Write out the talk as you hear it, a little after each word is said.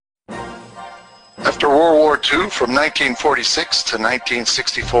After World War II, from 1946 to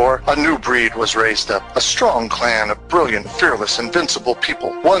 1964, a new breed was raised up. A strong clan of brilliant, fearless, invincible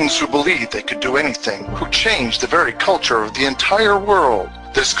people. Ones who believed they could do anything, who changed the very culture of the entire world.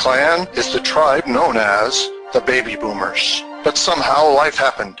 This clan is the tribe known as the Baby Boomers. But somehow life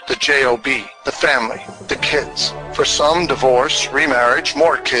happened. The J-O-B, the family, the kids. For some, divorce, remarriage,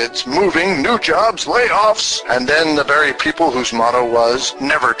 more kids, moving, new jobs, layoffs. And then the very people whose motto was,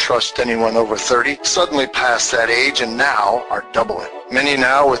 never trust anyone over 30, suddenly passed that age and now are double it. Many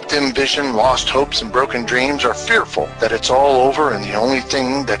now with dim vision, lost hopes, and broken dreams are fearful that it's all over and the only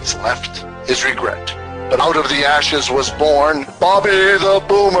thing that's left is regret. But out of the ashes was born Bobby the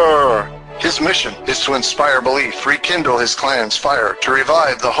Boomer. His mission is to inspire belief, rekindle his clan's fire, to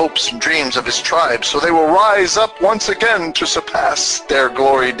revive the hopes and dreams of his tribe so they will rise up once again to surpass their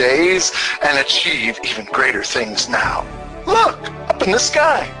glory days and achieve even greater things now. Look, up in the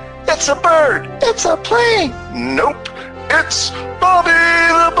sky. It's a bird. It's a plane. Nope. It's Bobby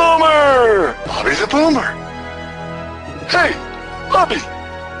the Boomer. Bobby the Boomer. Hey, Bobby.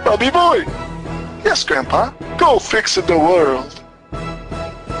 Bobby boy. Yes, Grandpa. Go fixing the world.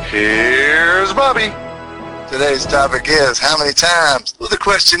 Here's Bobby. Today's topic is how many times? Well, the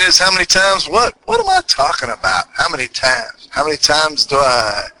question is how many times what? What am I talking about? How many times? How many times do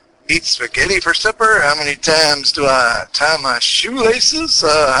I eat spaghetti for supper? How many times do I tie my shoelaces?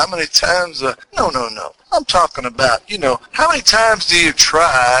 How many times? No. I'm talking about, how many times do you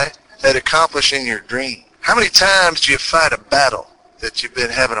try at accomplishing your dream? How many times do you fight a battle that you've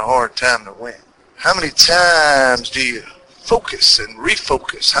been having a hard time to win? How many times do you focus and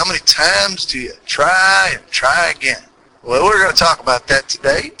refocus? How many times do you try and try again? Well, we're going to talk about that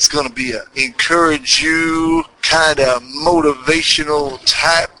today. It's going to be a encourage you kind of motivational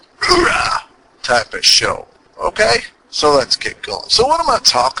type of show. Okay? So let's get going. So what am I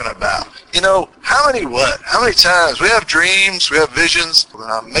talking about? How many times? We have dreams, we have visions.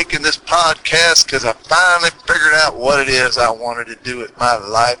 I'm making this podcast because I finally figured out what it is I wanted to do with my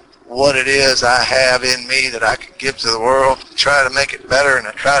life. What it is I have in me that I can give to the world to try to make it better and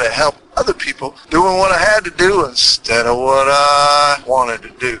to try to help other people doing what I had to do instead of what I wanted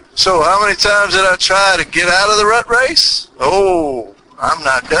to do. So how many times did I try to get out of the rut race? Oh, I'm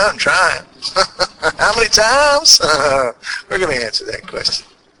not done trying. How many times? We're going to answer that question.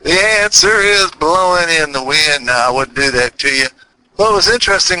 The answer is blowing in the wind. Now, I wouldn't do that to you. What was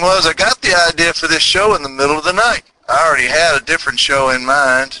interesting was I got the idea for this show in the middle of the night. I already had a different show in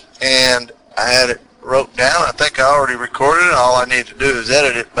mind, and I had it wrote down. I think I already recorded it. All I need to do is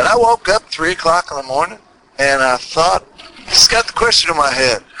edit it. But I woke up 3 o'clock in the morning, and I thought, just got the question in my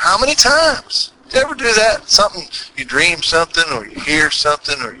head, how many times? Did you ever do that? Something, you dream something, or you hear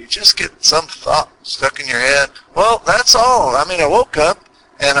something, or you just get some thought stuck in your head? Well, that's all. I woke up,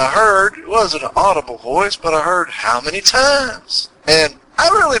 and I heard, it wasn't an audible voice, but I heard, how many times? And I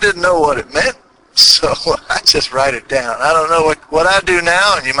really didn't know what it meant. So I just write it down. I don't know what I do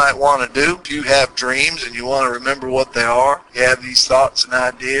now, and you might want to do. If you have dreams and you want to remember what they are, you have these thoughts and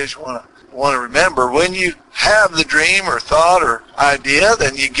ideas you want to remember. When you have the dream or thought or idea,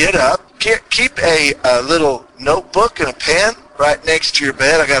 then you get up. Keep a little notebook and a pen right next to your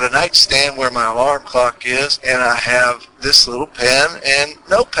bed. I got a nightstand where my alarm clock is, and I have this little pen and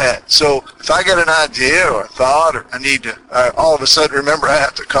notepad. So if I get an idea or a thought, or I need to all of a sudden remember I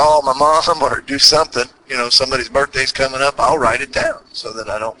have to call my mom or do something, somebody's birthday's coming up, I'll write it down so that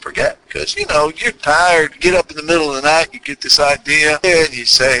I don't forget. Because, you're tired, get up in the middle of the night, you get this idea, and you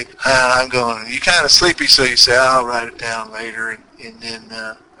say, you're kind of sleepy, so you say, I'll write it down later, and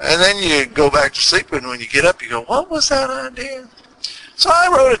then you go back to sleep, and when you get up, you go, what was that idea? So I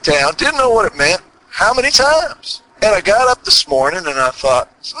wrote it down, didn't know what it meant, how many times? And I got up this morning, and I thought,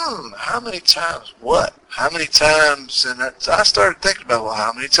 how many times what? How many times? And I started thinking about, well,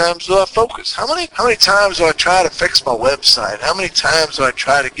 how many times do I focus? How many times do I try to fix my website? How many times do I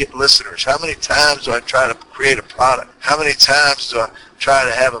try to get listeners? How many times do I try to create a product? How many times do I try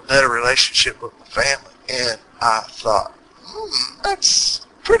to have a better relationship with my family? And I thought, that's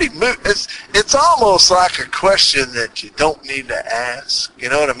pretty moot. It's almost like a question that you don't need to ask. You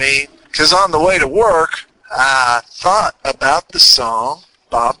know what I mean? Because on the way to work, I thought about the song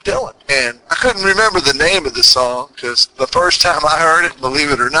Bob Dylan. And I couldn't remember the name of the song because the first time I heard it,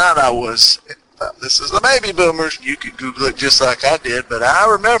 believe it or not, this is the Baby Boomers. You could Google it just like I did. But I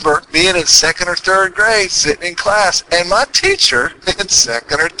remember being in 2nd or 3rd grade, sitting in class, and my teacher in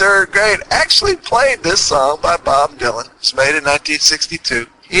 2nd or 3rd grade actually played this song by Bob Dylan. It was made in 1962.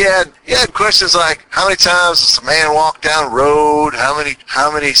 He had questions like, how many times does a man walk down the road?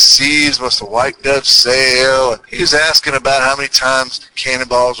 How many seas must a white dove sail? And he was asking about how many times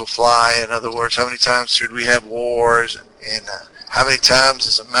cannonballs will fly. In other words, how many times should we have wars? And how many times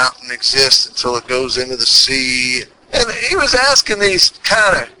does a mountain exist until it goes into the sea? And he was asking these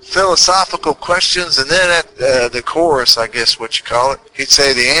kind of philosophical questions, and then at the chorus, I guess what you call it, he'd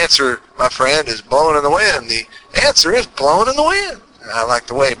say, the answer, my friend, is blowing in the wind. The answer is blowing in the wind. And I like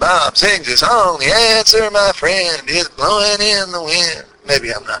the way Bob sings his song, the answer, my friend, is blowing in the wind.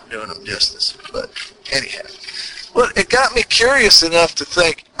 Maybe I'm not doing him justice, but anyhow. Well, it got me curious enough to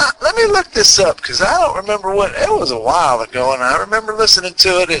think, let me look this up, because I don't remember it was a while ago, and I remember listening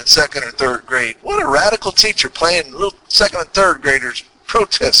to it in second or third grade. What a radical teacher playing little second and third graders'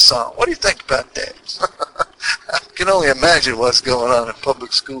 protest song. What do you think about that? I can only imagine what's going on in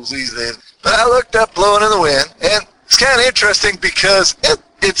public schools these days. But I looked up Blowing in the Wind, and it's kind of interesting because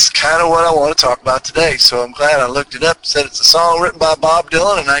it's kind of what I want to talk about today. So I'm glad I looked it up. It said it's a song written by Bob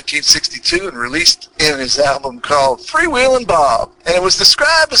Dylan in 1962 and released in his album called Freewheelin' Bob. And it was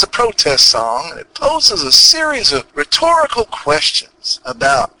described as a protest song, and it poses a series of rhetorical questions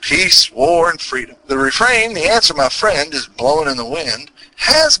about peace, war, and freedom. The refrain, the answer, my friend, is blowing in the wind,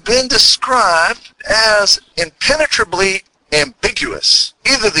 has been described as impenetrably ambiguous.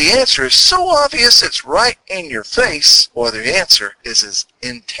 Either the answer is so obvious it's right in your face, or the answer is as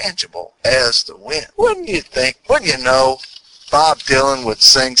intangible as the wind. Wouldn't you think, wouldn't you know, Bob Dylan would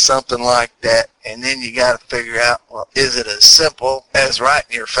sing something like that, and then you got to figure out, well, is it as simple as right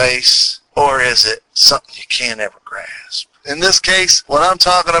in your face, or is it something you can't ever grasp? In this case, what I'm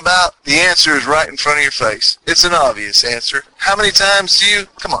talking about, the answer is right in front of your face. It's an obvious answer. How many times do you?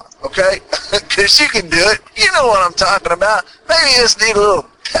 Come on, okay? Because you can do it. You know what I'm talking about. Maybe you just need a little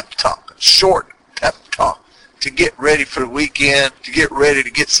pep talk, a short pep talk to get ready for the weekend, to get ready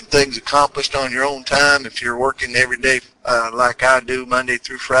to get some things accomplished on your own time. If you're working every day like I do, Monday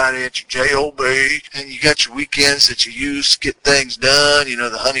through Friday at your J.O.B., and you got your weekends that you use to get things done, you know,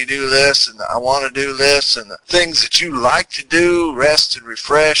 the honey-do list and the I want to do list and the things that you like to do, rest and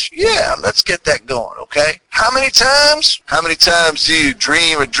refresh. Yeah, let's get that going, okay? How many times do you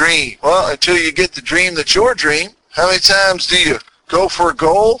dream a dream? Well, until you get the dream that's your dream. How many times do you go for a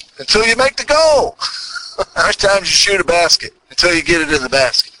goal until you make the goal? How many times you shoot a basket until you get it in the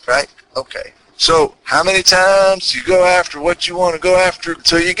basket, right? Okay. So how many times do you go after what you want to go after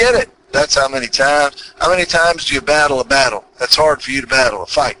until you get it? That's how many times. How many times do you battle a battle that's hard for you to battle, a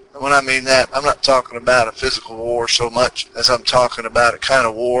fight? And when I mean that, I'm not talking about a physical war so much as I'm talking about a kind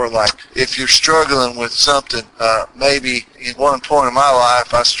of war like if you're struggling with something, maybe at one point in my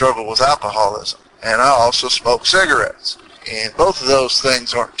life I struggled with alcoholism, and I also smoke cigarettes. And both of those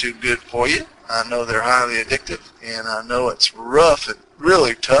things aren't too good for you. I know they're highly addictive, and I know it's rough and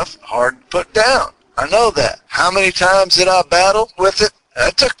really tough and hard to put down. I know that. How many times did I battle with it?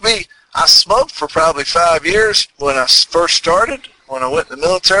 It took me, I smoked for probably 5 years when I first started, when I went in the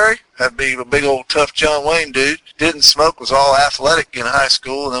military. I'd be a big old tough John Wayne dude. Didn't smoke, was all athletic in high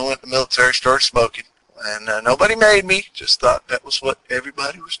school, and then went to the military, started smoking. And nobody made me, just thought that was what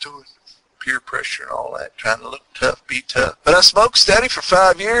everybody was doing. Peer pressure and all that, trying to look tough, be tough. But I smoked steady for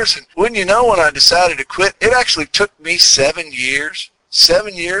 5 years, and wouldn't you know, when I decided to quit, it actually took me 7 years.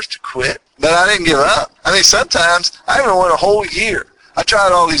 7 years to quit. But I didn't give up. I mean, sometimes I even went a whole year. I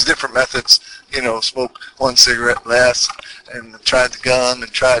tried all these different methods, you know, smoke one cigarette less, and tried the gum,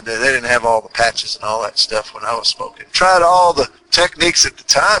 and they didn't have all the patches and all that stuff when I was smoking. Tried all the techniques at the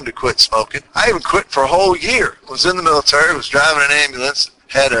time to quit smoking. I even quit for a whole year. Was in the military, was driving an ambulance,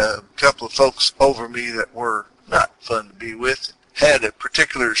 had a couple of folks over me that were not fun to be with. Had a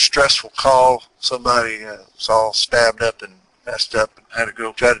particular stressful call. Somebody was all stabbed up and messed up, and had to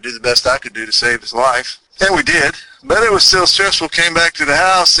go try to do the best I could do to save his life. And we did. But it was still stressful. Came back to the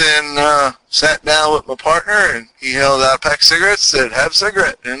house and sat down with my partner, and he held out a pack of cigarettes, said, have a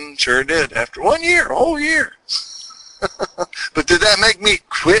cigarette. And sure did. After 1 year, a whole year. But did that make me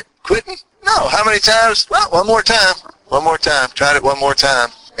quitting? No. How many times? Well, one more time. One more time. Tried it one more time.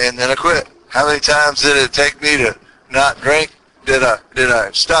 And then I quit. How many times did it take me to not drink? Did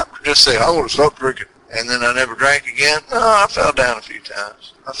I stop, just say, I want to stop drinking, and then I never drank again? No, I fell down a few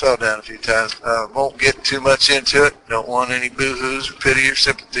times. Won't get too much into it. Don't want any boo-hoos or pity or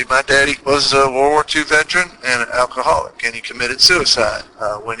sympathy. My daddy was a World War II veteran and an alcoholic, and he committed suicide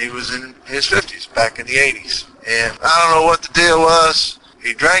when he was in his 50s, back in the 80s. And I don't know what the deal was.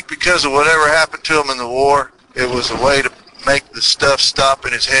 He drank because of whatever happened to him in the war. It was a way to make the stuff stop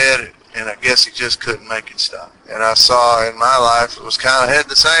in his head, and I guess he just couldn't make it stop. And I saw in my life it was kind of heading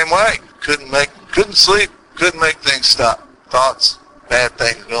the same way. Couldn't sleep, couldn't make things stop. Thoughts, bad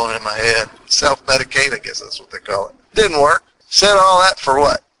things going in my head. Self-medicate, I guess that's what they call it. Didn't work. Said all that for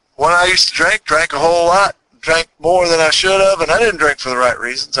what? When I used to drank a whole lot, drank more than I should have, and I didn't drink for the right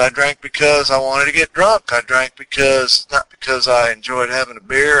reasons. I drank because I wanted to get drunk. I drank not because I enjoyed having a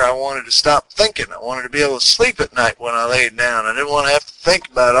beer. I wanted to stop thinking. I wanted to be able to sleep at night when I laid down. I didn't want to have to think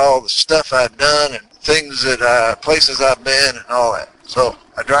about all the stuff I'd done and things places I've been and all that. So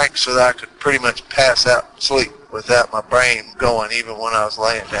I drank so that I could pretty much pass out and sleep without my brain going even when I was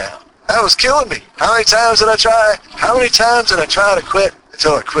laying down. That was killing me. How many times did I try? How many times did I try to quit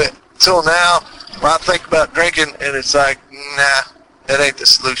until I quit? Until now, when I think about drinking and it's like, nah, that ain't the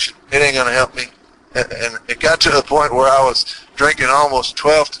solution. It ain't going to help me. And it got to the point where I was drinking almost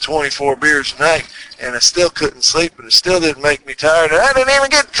 12 to 24 beers a night, and I still couldn't sleep, and it still didn't make me tired. And I didn't even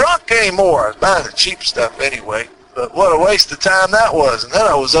get drunk anymore. I was buying the cheap stuff anyway. But what a waste of time that was. And then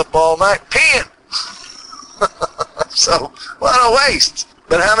I was up all night peeing. So, what a waste.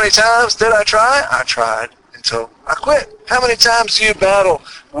 But how many times did I try? I tried until I quit. How many times do you battle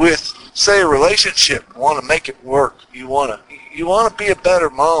with, say, a relationship? You want to make it work. You want to be a better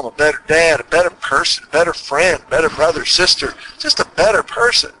mom, a better dad, a better person, a better friend, better brother, sister, just a better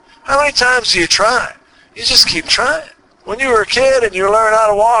person. How many times do you try? You just keep trying. When you were a kid and you learned how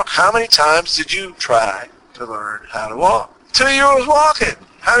to walk, how many times did you try to learn how to walk? Till you was walking.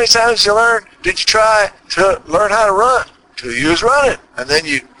 How many times did you try to learn how to run? Till you was running. And then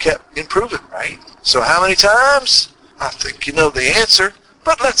you kept improving, right? So how many times? I think you know the answer.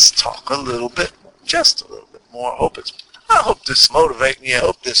 But let's talk a little bit more, just a little bit more. I hope this is motivating you. I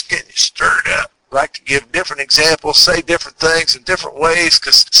hope this is getting you stirred up. I like to give different examples, say different things in different ways,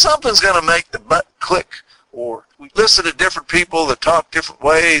 because something's going to make the butt click. Or we listen to different people that talk different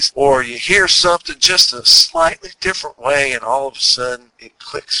ways, or you hear something just a slightly different way, and all of a sudden it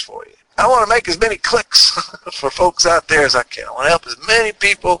clicks for you. I want to make as many clicks for folks out there as I can. I want to help as many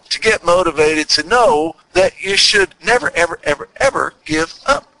people to get motivated to know that you should never, ever, ever, ever give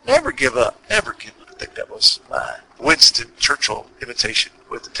up. Never give up. Never give up. I think that was my Winston Churchill imitation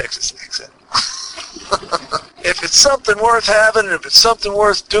with the Texas accent. If it's something worth having, and if it's something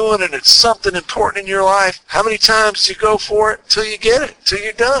worth doing, and it's something important in your life, how many times do you go for it till you get it, till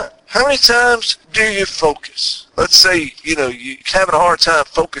you're done? How many times do you focus? Let's say, you're having a hard time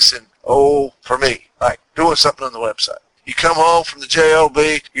focusing, for me, like doing something on the website. You come home from the job,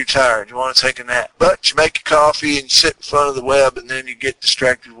 you're tired, you want to take a nap. But you make your coffee and you sit in front of the web, and then you get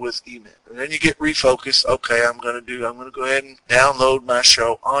distracted with email. And then you get refocused. Okay, I'm going to go ahead and download my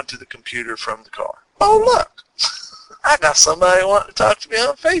show onto the computer from the car. Oh, look, I got somebody wanting to talk to me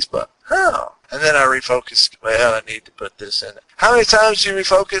on Facebook. Oh. And then I refocus. Well, I need to put this in. How many times do you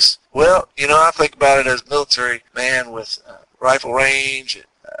refocus? Well, I think about it as a military man with rifle range and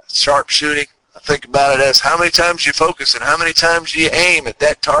sharp shooting. I think about it as how many times you focus and how many times you aim at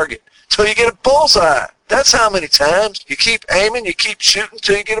that target till you get a bullseye. That's how many times you keep aiming, you keep shooting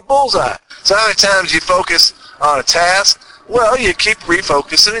till you get a bullseye. So how many times you focus on a task? Well, you keep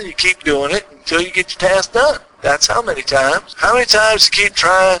refocusing and you keep doing it until you get your task done. That's how many times. How many times you keep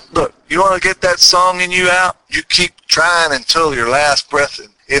trying? Look, you want to get that song in you out? You keep trying until your last breath. And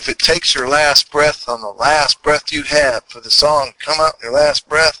if it takes your last breath on the last breath you have for the song to come out your last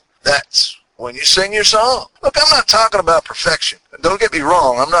breath, that's when you sing your song. Look, I'm not talking about perfection. Don't get me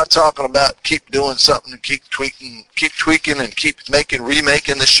wrong. I'm not talking about keep doing something and keep tweaking and keep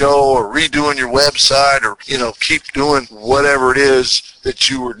remaking the show or redoing your website or, keep doing whatever it is that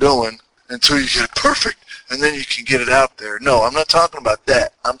you were doing until you get it perfect and then you can get it out there. No, I'm not talking about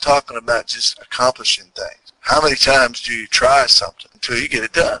that. I'm talking about just accomplishing things. How many times do you try something until you get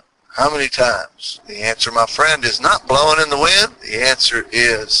it done? How many times? The answer, my friend, is not blowing in the wind. The answer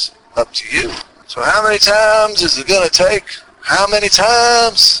is up to you. So how many times is it going to take? How many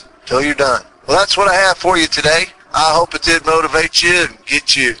times till you're done? Well, that's what I have for you today. I hope it did motivate you and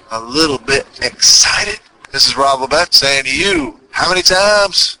get you a little bit excited. This is Rob Levesque saying to you, how many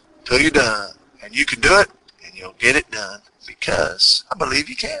times till you're done? And you can do it, and you'll get it done because I believe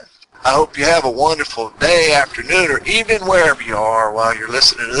you can. I hope you have a wonderful day, afternoon, or evening, wherever you are while you're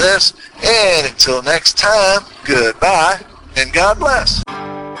listening to this. And until next time, goodbye, and God bless.